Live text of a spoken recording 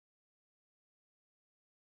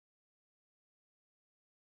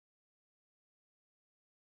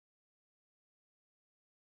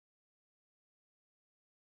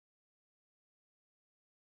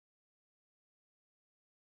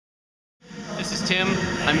this is Tim.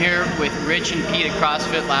 I'm here with Rich and Pete at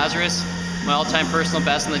CrossFit Lazarus. My all-time personal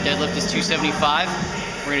best on the deadlift is 275.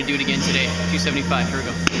 We're gonna do it again today. 275, here we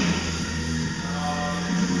go.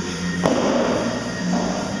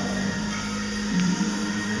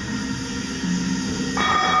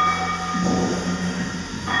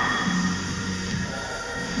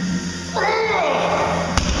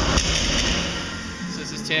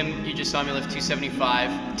 Tim, you just saw me lift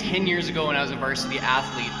 275. 10 years ago when I was a varsity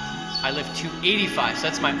athlete, I lift 285. So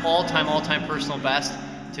that's my all-time personal best.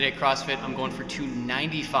 Today at CrossFit, I'm going for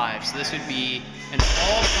 295. So this would be an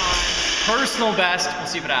all-time personal best. We'll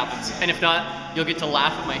see if it happens. And if not, you'll get to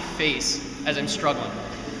laugh at my face as I'm struggling.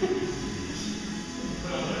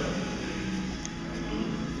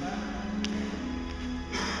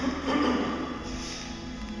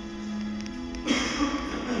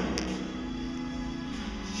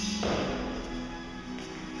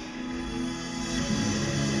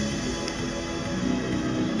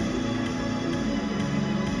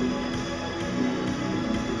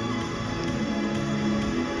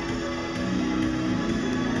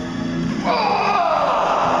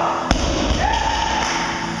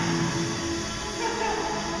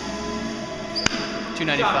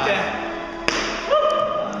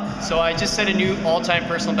 So I just set a new all-time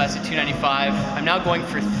personal best at 295. I'm now going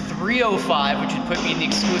for 305, which would put me in the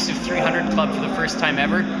exclusive 300 club for the first time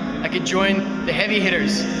ever. I could join the heavy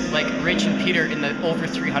hitters like Rich and Peter in the over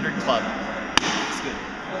 300 club. It's good.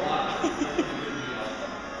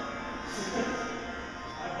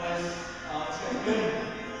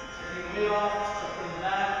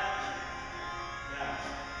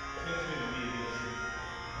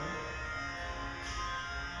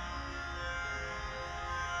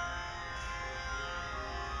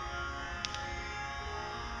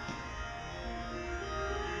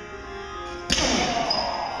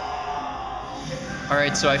 All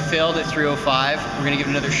right, so I failed at 305. We're gonna give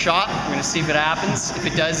it another shot. We're gonna see if it happens. If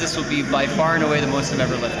it does, this will be by far and away the most I've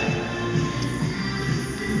ever lifted.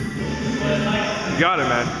 You got it,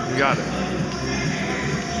 man. You got it.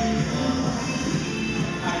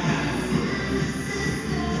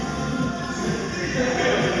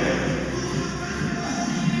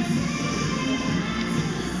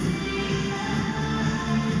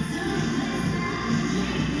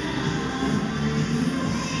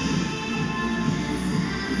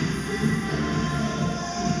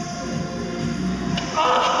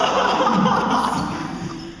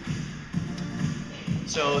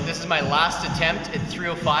 So this is my last attempt at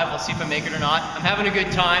 305. We'll see if I make it or not. I'm having a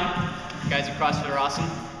good time. You guys at CrossFit are awesome.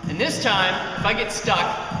 And this time, if I get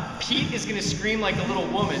stuck, Pete is gonna scream like a little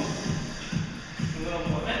woman.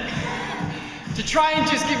 To try and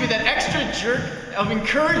just give me that extra jerk of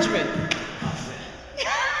encouragement.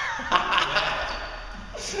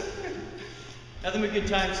 Nothing but good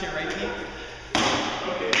times here, right, Pete?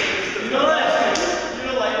 Okay. You know that. You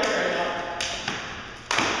don't like it.